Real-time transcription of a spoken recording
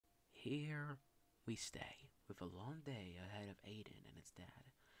Here we stay, with a long day ahead of Aiden and his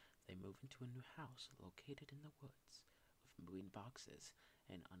dad. They move into a new house located in the woods. With moving boxes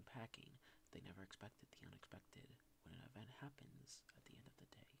and unpacking, they never expected the unexpected when an event happens at the end of the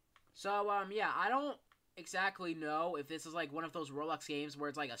day. So, yeah, I don't exactly know if this is like one of those Roblox games where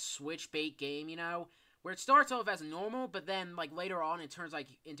it's like a switch bait game, you know? Where it starts off as normal, but then, like, later on it turns,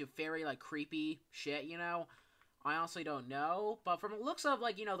 like, into very, like, creepy shit, you know? I honestly don't know, but from the looks of,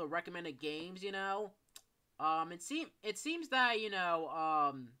 like, you know, the recommended games, you know, it seems that, you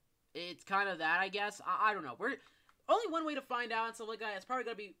know, it's kind of that, I guess. I don't know. We're only one way to find out and stuff like that. It's probably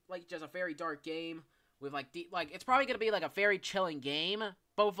gonna be, like, just a very dark game with, like, it's probably gonna be, like, a very chilling game,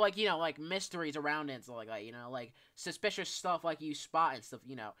 but with, like, you know, like, mysteries around it and stuff like that, you know, like, suspicious stuff, like, you spot and stuff,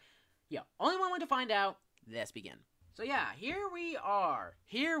 you know. Yeah, only one way to find out. Let's begin. So, yeah, here we are.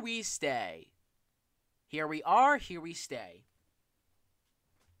 Here we stay. Here we are, here we stay.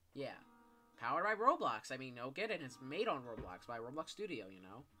 Yeah. Powered by Roblox. I mean, no get it. It's made on Roblox by Roblox Studio, you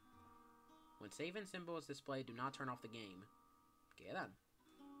know. When save and symbol is displayed, do not turn off the game. Okay, then.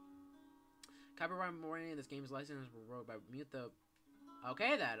 Copyright warning, this game's license was wrote by mute the...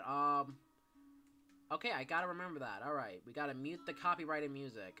 Okay, then. Okay, I gotta remember that. Alright, we gotta mute the copyrighted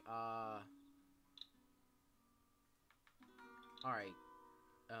music. Alright.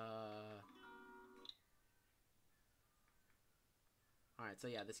 Alright, so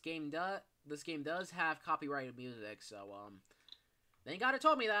yeah, this game does have copyrighted music, so, they gotta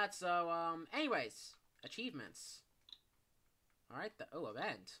told me that, so, anyways, achievements. Alright,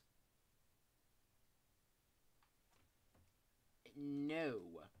 event. No.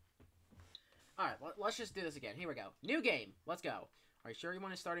 Alright, let's just do this again. Here we go. New game. Let's go. Are you sure you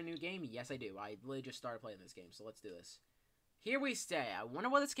want to start a new game? Yes, I do. I literally just started playing this game, so let's do this. Here we stay. I wonder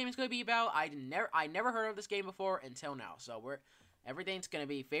what this game is going to be about. I never heard of this game before until now, so everything's going to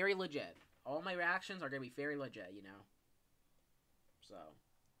be very legit. All my reactions are going to be very legit, you know. So.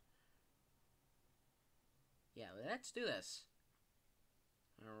 Yeah, let's do this.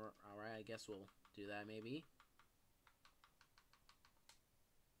 Alright, I guess we'll do that maybe.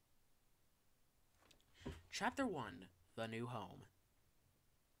 Chapter 1, The New Home.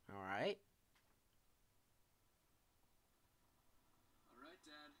 Alright. Alright,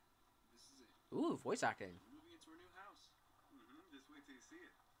 Dad. This is it. Ooh, voice acting. We're moving into our new house. Just wait till you see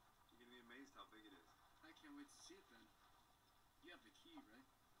it. You're gonna be amazed how big it is. I can't wait to see it then. You have the key, right?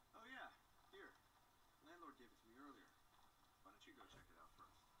 Oh yeah, here. Landlord gave it to me earlier. Why don't you go check it out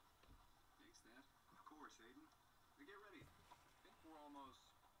first? Thanks, Dad. Of course, Aiden. Now get ready. I think we're almost...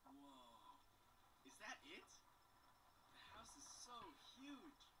 Whoa. Is that it? The house is so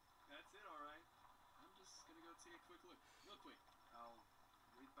huge. That's it, alright. I'm just gonna go take a quick look. Real quick. I'll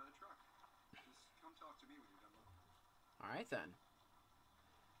wait by the truck. Just come talk to me when you're done looking. Alright then.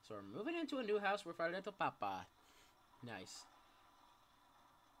 So we're moving into a new house with our little papa. Nice.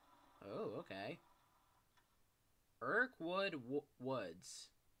 Oh, okay. Irkwood Woods.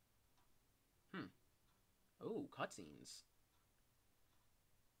 Oh, cutscenes.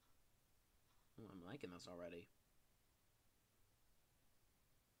 Oh, I'm liking this already.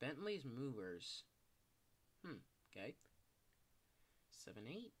 Bentley's Movers. Okay.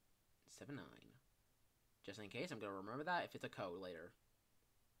 7879. Just in case, I'm gonna remember that if it's a code later.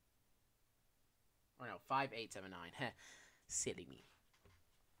 Or no, 5879. Heh. Silly me.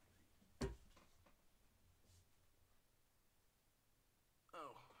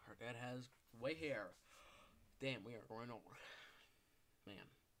 Oh, her dad has white hair. Damn, we are growing old. Man.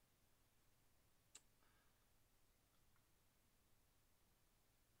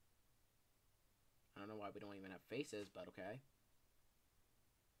 I don't know why we don't even have faces, but okay.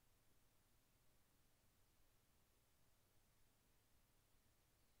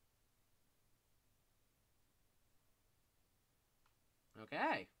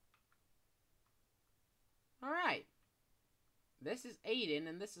 Okay. Alright. This is Aiden,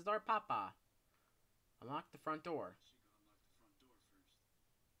 and this is our papa. Unlock the front door. Should go unlock the front door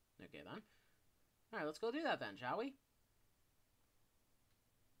first. Okay, then. Alright, let's go do that then, shall we?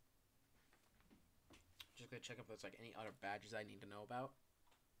 Just gonna check if there's, like, any other badges I need to know about.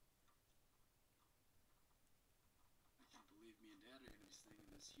 I can't believe me and Dad are gonna be staying in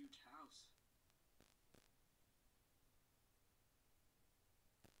this huge house.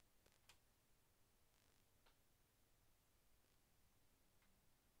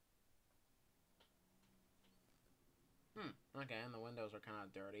 Okay, and the windows are kind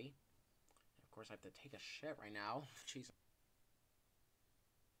of dirty. Of course, I have to take a shit right now. Jeez.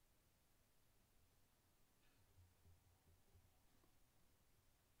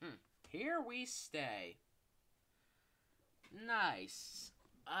 Here we stay. Nice.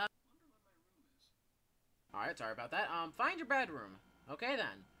 One Alright, sorry about that. Find your bedroom. Okay,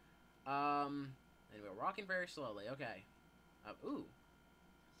 then. And we're walking very slowly. Okay. Ooh.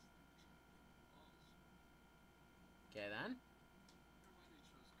 Okay, then.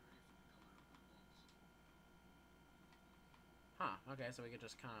 Huh, okay, so we could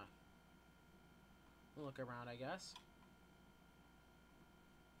just kind of look around, I guess.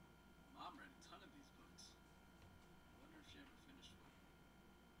 Mom read a ton of these books. I wonder if she ever finished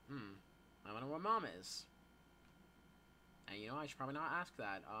one. I wonder what Mom is. And you know, I should probably not ask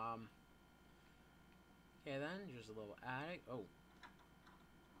that. Okay, then, just a little attic. Oh.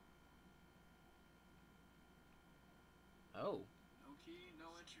 Oh. No key,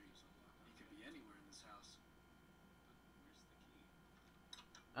 no entry. He could be anywhere in this house. But where's the key?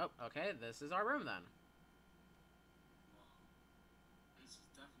 Oh, okay, this is our room, then. Whoa. This is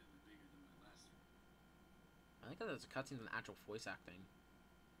definitely bigger than my last room. I think that there's cutscenes and actual voice acting.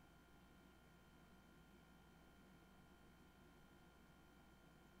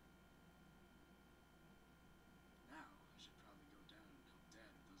 Now, I should probably go down and help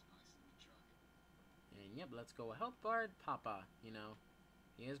Dad with those boxes in the truck. And yep, let's go help our Papa, you know.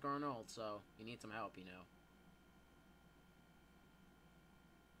 He is growing old, so he needs some help, you know.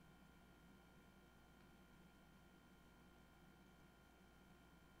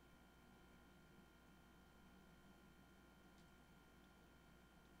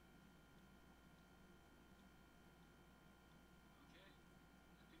 Okay,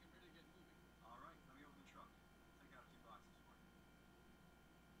 I think I'm ready to get moving. Alright, let me open the trunk. Take out a few boxes for you.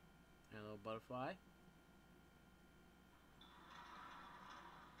 And a little butterfly.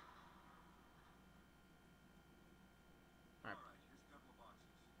 Alright. Alright, here's a couple of boxes.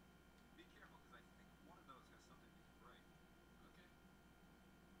 Be careful, because I think one of those has something you can break. Okay.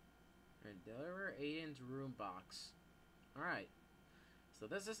 And deliver Aiden's room box. Alright. So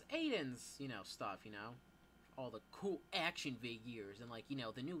this is Aiden's, you know, stuff, you know. All the cool action figures and, like, you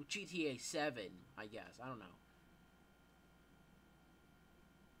know, the new GTA 7, I guess. I don't know.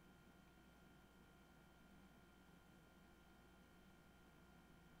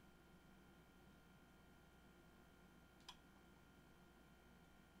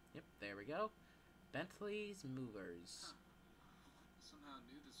 Yep, there we go. Bentley's Movers. Somehow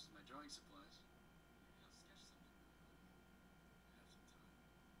knew this was my drawing supplies. Maybe I'll sketch something real quick.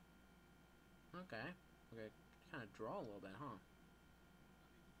 I have some time. Okay. Okay, kind of draw a little bit, huh? I'll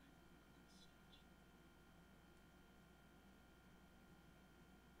need to think of what I'm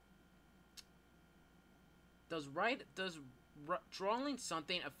gonna sketch. Does drawing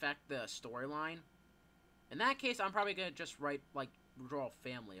something affect the storyline? In that case, I'm probably gonna just write, like, draw a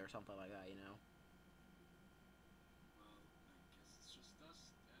family or something like that, you know? Well, I guess it's just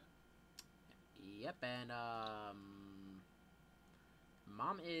us, Dad. Yep, and,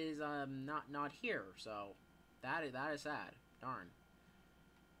 Mom is, not here, so that is sad. Darn.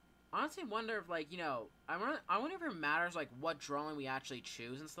 Honestly, wonder if, like, you know, I wonder if it matters, like, what drawing we actually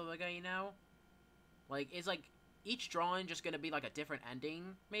choose and stuff like that, you know? Like, is, like, each drawing just gonna be, like, a different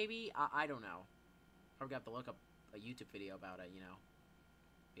ending, maybe? I don't know. Probably have to look up a YouTube video about it, you know?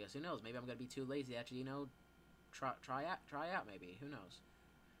 Because who knows, maybe I'm gonna be too lazy to actually, you know, try out, maybe. Who knows?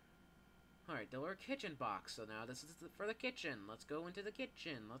 Alright, deliver kitchen box. So now this is for the kitchen. Let's go into the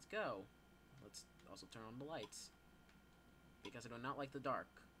kitchen. Let's go. Let's also turn on the lights. Because I do not like the dark.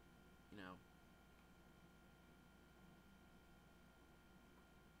 You know.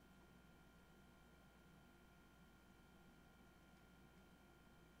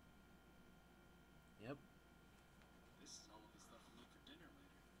 Yep. This is all of the stuff we need for dinner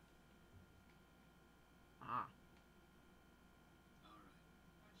later. Ah. Alright.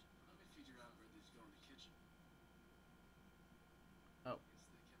 Let me figure out where these go in the kitchen. Oh. Guess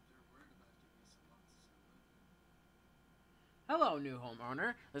they kept their word about giving us a box to live in. Hello, new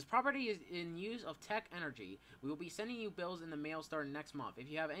homeowner. This property is in use of Tech Energy. We will be sending you bills in the mail starting next month. If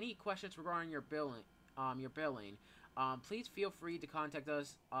you have any questions regarding your billing, please feel free to contact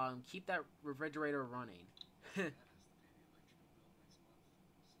us. Keep that refrigerator running. Dad has to pay the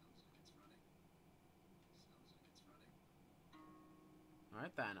electrical bill next month. Sounds like it's running.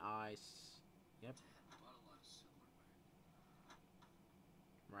 Alright then, yep. Dad bought a lot of silverware.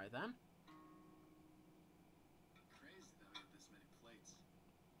 Right then. Crazy that we have this many plates.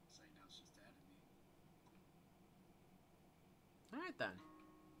 So now it's just Dad and me. Alright then.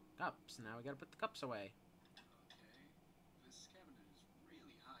 Cups. Now we gotta put the cups away. Okay. This cabinet is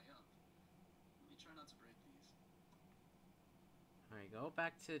really high up. Let me try not to break these. Alright, go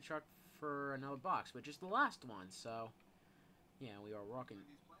back to the truck for another box, which is the last one, so... Yeah, we are walking... Where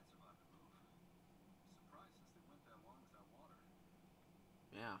these plants survive the move. I'm surprised since they went that long without water.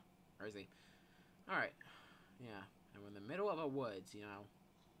 Yeah, crazy. Alright. Yeah, and we're in the middle of a woods, you know.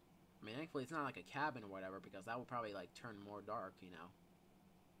 I mean, thankfully it's not like a cabin or whatever, because that would probably, like, turn more dark, you know.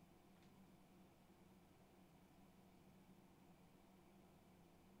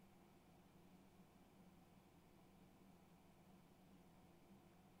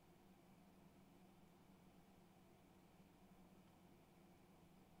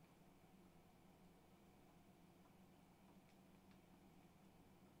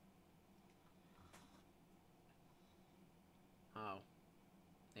 Oh.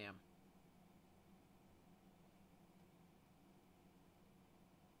 Damn.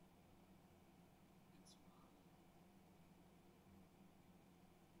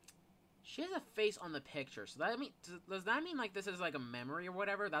 It's She has a face on the picture, so that mean does that mean like this is like a memory or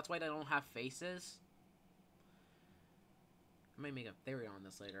whatever? That's why they don't have faces. I may make a theory on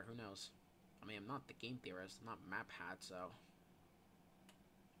this later. Who knows? I mean, I'm not the game theorist. I'm not Map Hat, so. Maybe go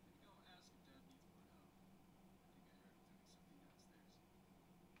ask if Dad needs more help. I think I heard him doing something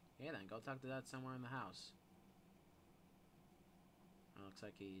downstairs. Yeah, then go talk to Dad somewhere in the house. It looks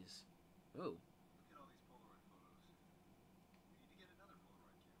like he's. Ooh. Look at all these Polaroid photos. We need to get another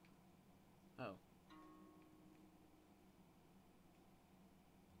Polaroid camera. Oh. Alright, Dad.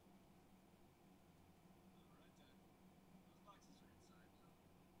 Those boxes are inside now.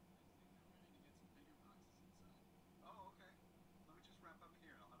 I think I'm ready to get some bigger boxes inside. Oh, okay. Let me just wrap up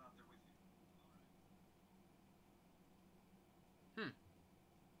here and I'll head out there with you. Alright.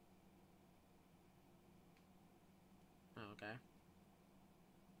 Oh, okay.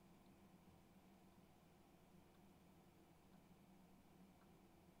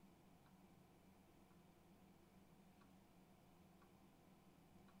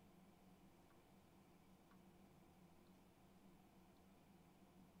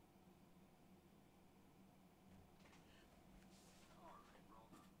 Alright, we're all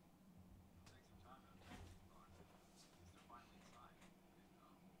done. It'll take some time to unpack this car. At least they're finally inside. I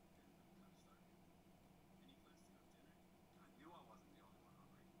know. Getting them kind of started. Any plans to cook dinner? I knew I wasn't the only one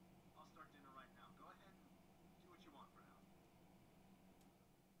hungry. I'll start dinner right now. Go ahead and do what you want for now.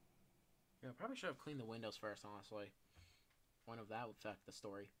 Yeah, I probably should have cleaned the windows first, honestly. One of that would affect the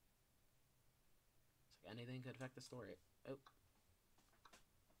story. It's like anything could affect the story. Oh.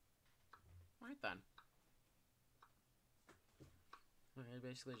 Alright then. Okay,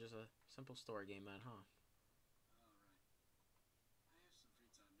 basically just a simple story game then, huh?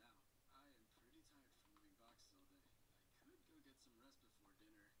 Alright. I have some free time now. I am pretty tired from moving boxes all day. I could go get some rest before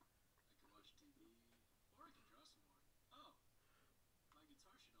dinner. I could watch TV, or I could draw some more. Oh! My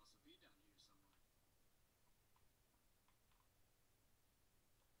guitar should also be down here somewhere.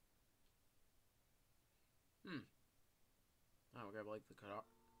 Oh, we're gonna like the cut off.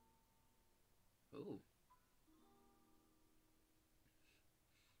 Ooh.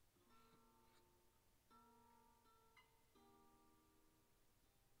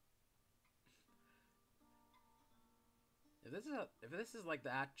 If this is like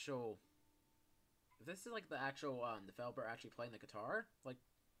the actual developer actually playing the guitar, like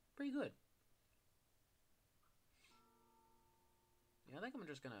pretty good. Yeah, I think I'm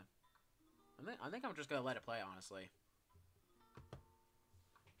just gonna let it play, honestly.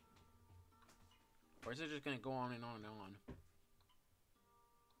 Or is it just gonna go on and on and on?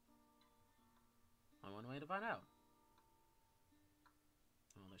 I one way to find out.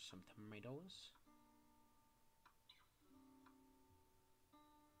 Oh, there's some tomatoes.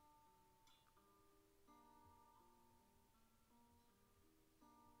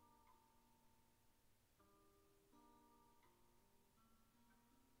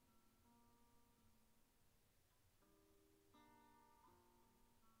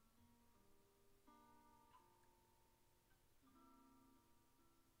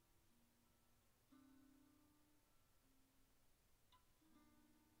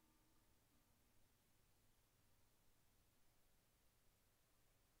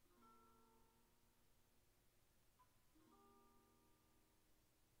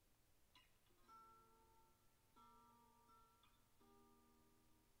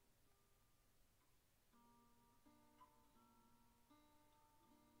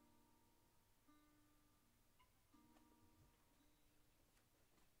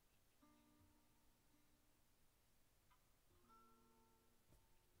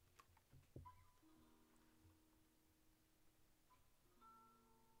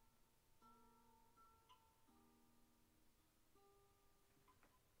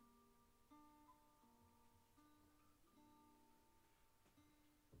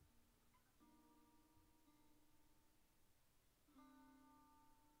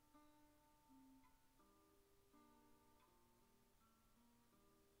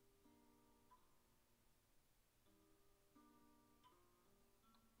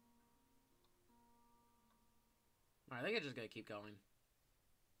 I think it's just gonna keep going.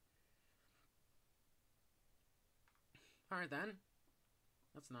 Alright then.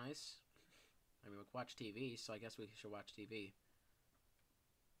 That's nice. I mean, we can watch TV, so I guess we should watch TV.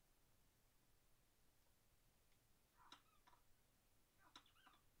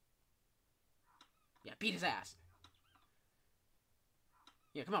 Yeah, beat his ass.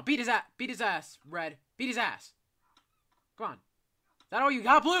 Yeah, come on, beat his ass. Beat his ass, Red. Beat his ass. Come on. Is that all you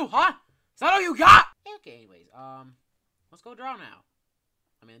got, Blue? Huh? Is that all you got? Okay, anyways, let's go draw now.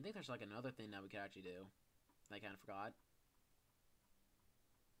 I mean, I think there's like another thing that we could actually do. I kind of forgot.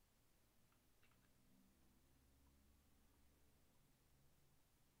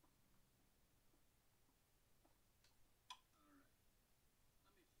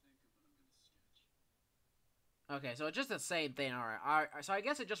 Okay, so it's just the same thing. Alright, so I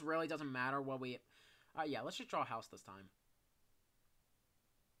guess it just really doesn't matter what we... yeah, let's just draw a house this time.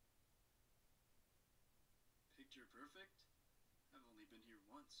 Picture perfect? I've only been here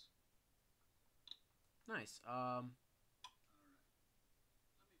once. Nice. Alright. Let me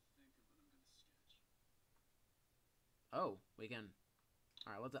think of what I'm gonna sketch. Oh, we can...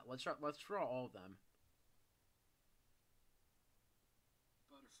 Alright, let's draw all of them.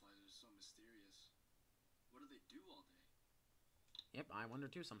 Butterflies are so mysterious. What do they do all day? Yep, I wonder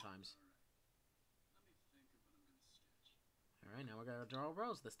too sometimes. Alright. Let me think of what I'm gonna sketch. Alright, now we're gonna draw a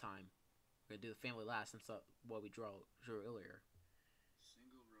rose this time. We're gonna do the family last since what we drew earlier.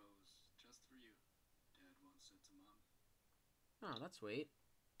 Single rose, just for you, Dad once said to Mom. Oh, that's sweet.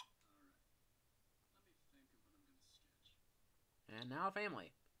 Alright. Let me think of what I'm gonna sketch. And now a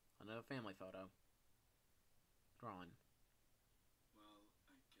family. Another family photo. Drawing. Well,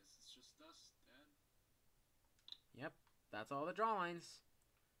 I guess it's just us, Dad. Yep, that's all the drawings.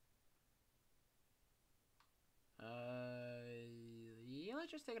 Yeah,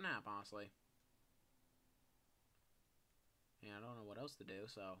 let's just take a nap, honestly. Yeah, I don't know what else to do,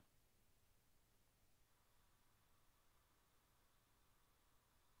 so...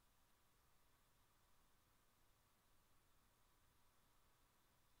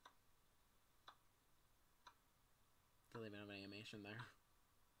 Don't even have any animation there.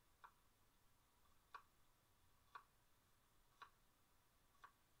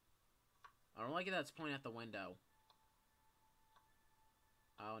 I don't like it that's pointing at the window.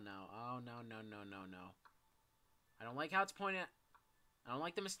 Oh no, oh no, no, no, no, no. I don't like how it's pointing at... I don't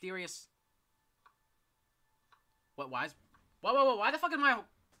like the mysterious... What, why is... Whoa, why the fuck is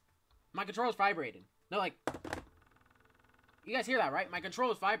my controller's vibrating? No, like... You guys hear that, right? My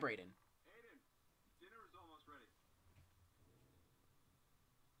controller's vibrating. Aiden, dinner is almost ready.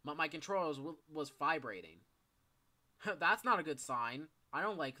 My controller was vibrating. That's not a good sign. I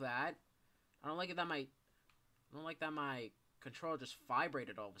don't like that. I don't like it that my... I don't like that my controller just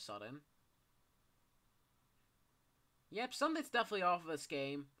vibrated all of a sudden. Yep, something's definitely off of this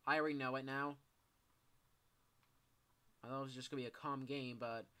game. I already know it now. I thought it was just gonna be a calm game,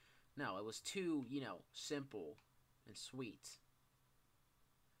 but... No, it was too, you know, simple and sweet.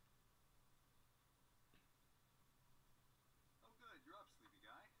 Oh good, you're up, sleepy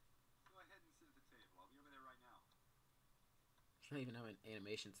guy. Go ahead and sit at the table. I'll be over there right now. It's not even having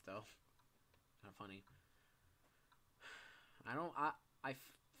animations, though. Not funny.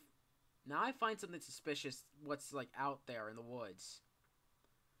 Now I find something suspicious what's, like, out there in the woods.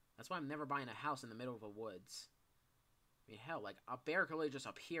 That's why I'm never buying a house in the middle of the woods. I mean, hell, like, a bear could literally just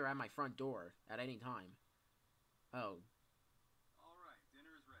appear at my front door at any time. Oh. Alright,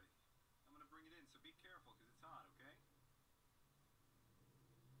 dinner is ready. I'm gonna bring it in, so be careful, because it's hot, okay?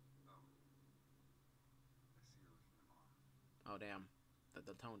 Oh. I see you're looking at Mom. Oh, damn.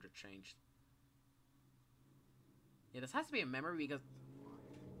 The tone just changed. Yeah, this has to be a memory because... I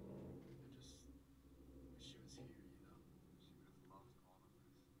just wish she was here, you know? She would have loved all of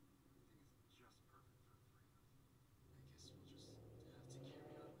this. Everything is just perfect for the three of us. I guess we'll just have to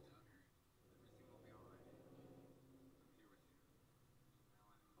carry on without her. Everything will be alright, Aiden. I'm here with you.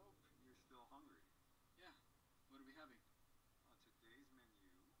 Now I hope you're still hungry. Yeah. What are we having? On today's menu,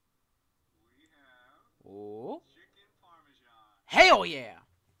 we have Oh. chicken parmesan. Hell yeah!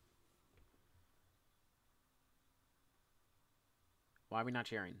 Why are we not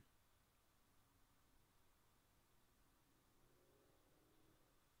cheering?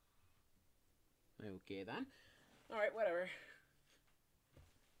 Okay, then. Alright, whatever.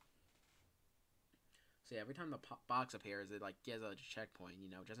 See, every time the box appears, it, like, gives a checkpoint, you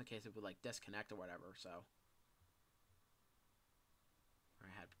know, just in case it would, like, disconnect or whatever, so. I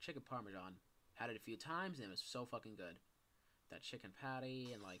had chicken parmesan. Had it a few times, and it was so fucking good. That chicken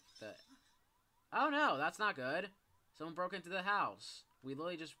patty, and, like, the... Oh, no, that's not good. Someone broke into the house. We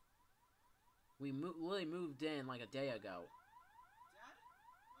literally just We literally moved in like a day ago. Dad?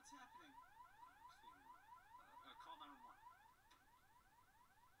 What's happening? Call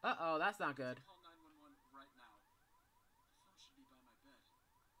 911. Uh-oh, that's not good. Call 911 right now. The phone should be by my bed.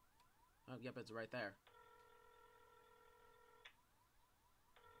 Oh, yep, it's right there.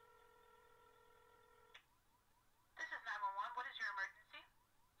 This is 911. What is your emergency?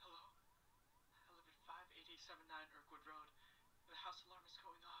 Hello? I live at 5879 Irkwood Road. The house alarm is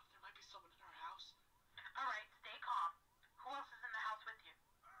going off. There might be someone in our house. Alright, stay calm. Who else is in the house with you?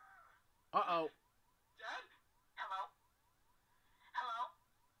 Uh-oh. Dad? Hello? Hello?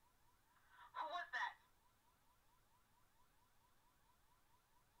 Who was that?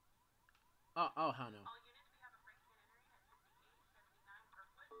 Oh, hell no. All units, we have a break entry at 5879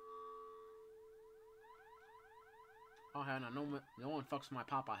 Kirkwood. Oh, hell no. No one fucks with my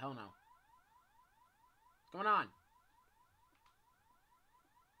papa. Hell no. What's going on?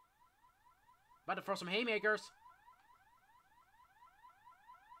 About to throw some haymakers.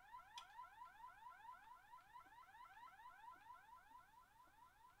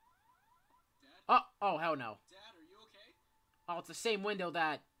 Dad? Oh, hell no. Dad, are you okay? Oh, it's the same window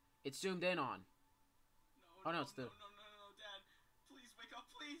that it zoomed in on. No, Oh, no, it's the... no, Dad. Please wake up,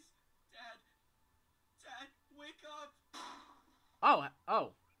 please. Dad. Dad, wake up.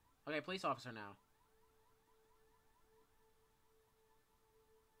 Oh. Okay, police officer now.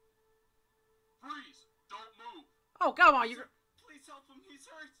 Freeze! Don't move! Oh, come on, you... Please help him. He's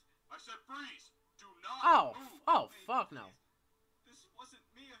hurt. I said freeze! Do not Oh, move! Wait, fuck no. This wasn't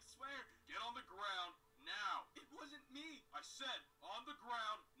me, I swear. Get on the ground now! It wasn't me. I said on the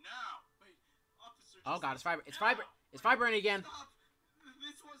ground now! Wait, officer. Oh, just- God, it's vibrating again. Stop.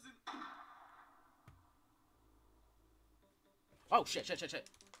 This wasn't. Oh, shit.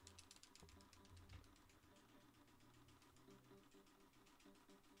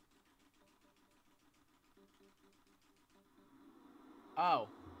 Oh.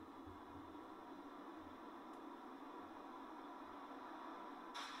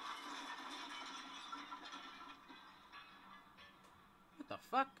 What the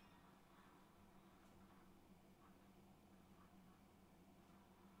fuck?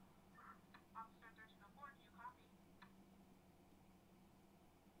 Officer 1304, do you copy?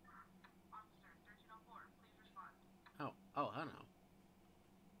 Officer 1304, please respond. Oh, hell no.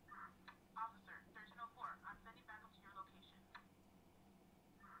 Officer 1304, I'm sending backup to your location.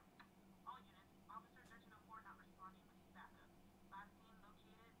 All units, Officer 1304 not responding. We need backup. Last seen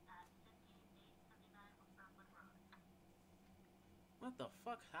located at 5879 Irkwood Road. What the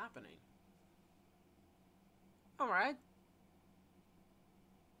fuck's happening? Alright.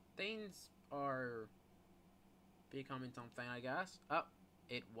 Things are becoming something, I guess. Oh,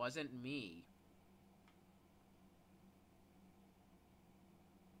 it wasn't me.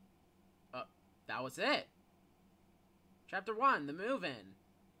 That was it. Chapter 1, the move-in.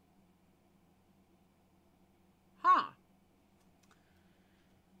 Huh.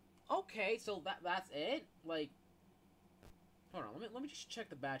 Okay, so that's it? Like, hold on, let me just check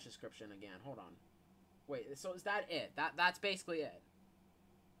the batch description again. Hold on. Wait, so is that it? That's basically it.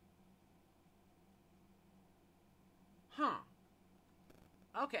 Huh.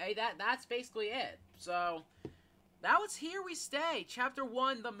 Okay, that's basically it. So that was Here We Stay, Chapter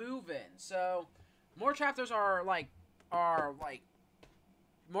 1, the move-in. So more chapters are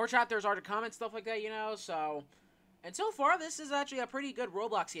more chapters are to come and stuff like that, you know. So, and so far this is actually a pretty good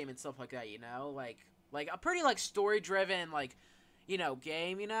Roblox game and stuff like that, you know. Like a pretty story-driven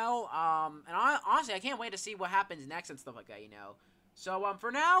game, you know. And honestly, I can't wait to see what happens next and stuff like that, you know. So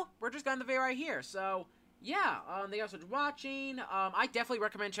for now, we're just gonna video right here. So yeah, thank you guys for watching. I definitely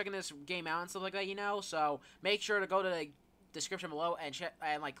recommend checking this game out and stuff like that, you know. So make sure to go to the description below and check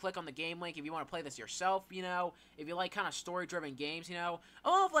and click on the game link if you want to play this yourself, you know. If you like kind of story-driven games, you know.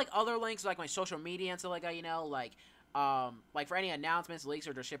 Along with other links my social media and stuff like that, you know. For any announcements, leaks,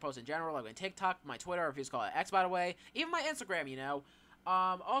 or just shitposts in general, like my TikTok, my Twitter, or if you just call it X, by the way, even my Instagram, you know.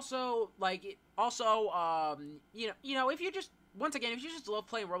 You know, if you just, once again, if you just love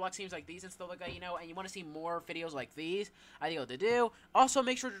playing Roblox games like these and stuff like that, you know, and you want to see more videos like these, I think what to do. Also,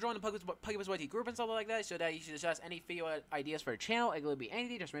 make sure to join the PuggyPugsonYT group and stuff like that, so that you should suggest any video ideas for the channel. It could be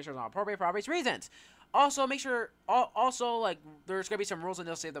anything, just make sure it's not appropriate for obvious reasons. Also, make sure, there's gonna be some rules and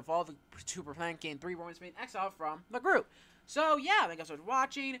they'll say the fall to prevent Game 3 Romans being exiled from the group. So, yeah, thank you guys for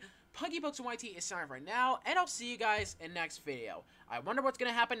watching. PuggyPugsonYT is signing off right now, and I'll see you guys in the next video. I wonder what's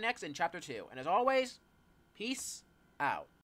gonna happen next in Chapter 2. And as always, peace out.